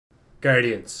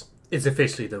Guardians, it's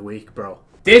officially the week, bro.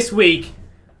 This week,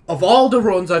 of all the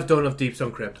runs I've done of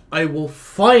Deepstone Crypt, I will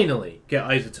finally get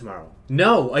Eyes of Tomorrow.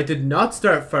 No, I did not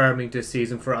start farming this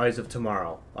season for Eyes of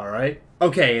Tomorrow, alright?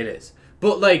 Okay, it is.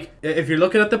 But, like, if you're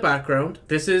looking at the background,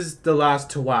 this is the last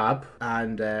Tawab,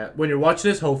 and when you're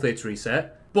watching this, hopefully it's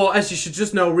reset. But as you should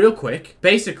just know real quick,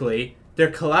 basically,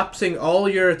 they're collapsing all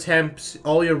your attempts,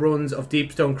 all your runs of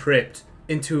Deepstone Crypt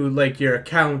into, like, your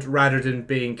account rather than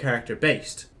being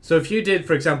character-based. So if you did,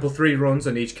 for example, 3 runs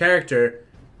on each character,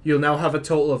 you'll now have a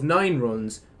total of 9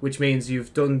 runs, which means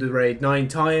you've done the raid 9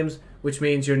 times, which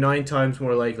means you're 9 times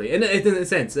more likely. In a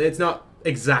sense, it's not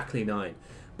exactly 9.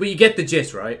 But you get the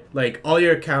gist, right? Like, all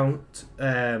your account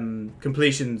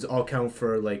completions all count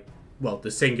for, like, well, the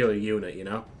singular unit, you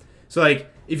know? So,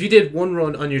 like, if you did 1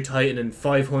 run on your Titan and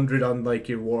 500 on, like,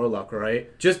 your Warlock,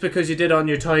 right? Just because you did on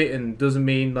your Titan doesn't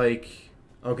mean, like...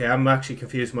 Okay, I'm actually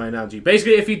confused with my analogy.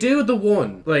 Basically, if you do the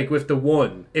 1, like, with the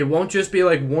 1, it won't just be,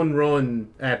 like, 1 run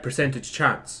percentage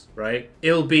chance, right?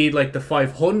 It'll be, like, the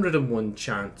 501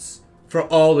 chance for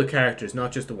all the characters,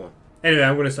 not just the 1. Anyway,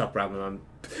 I'm going to stop rambling.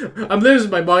 I'm losing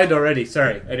my mind already.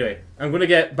 Sorry. Anyway, I'm going to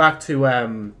get back to,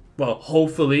 well,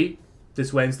 hopefully,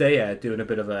 this Wednesday, doing a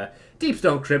bit of a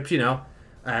Deepstone Crypt, you know.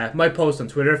 Might post on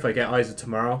Twitter if I get Eyes of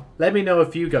Tomorrow. Let me know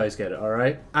if you guys get it,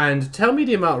 alright? And tell me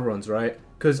the amount of runs, right?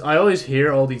 Because I always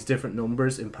hear all these different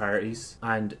numbers in parties,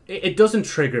 and it doesn't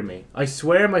trigger me. I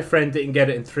swear my friend didn't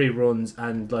get it in 3 runs,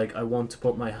 and, like, I want to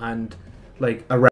put my hand, like, around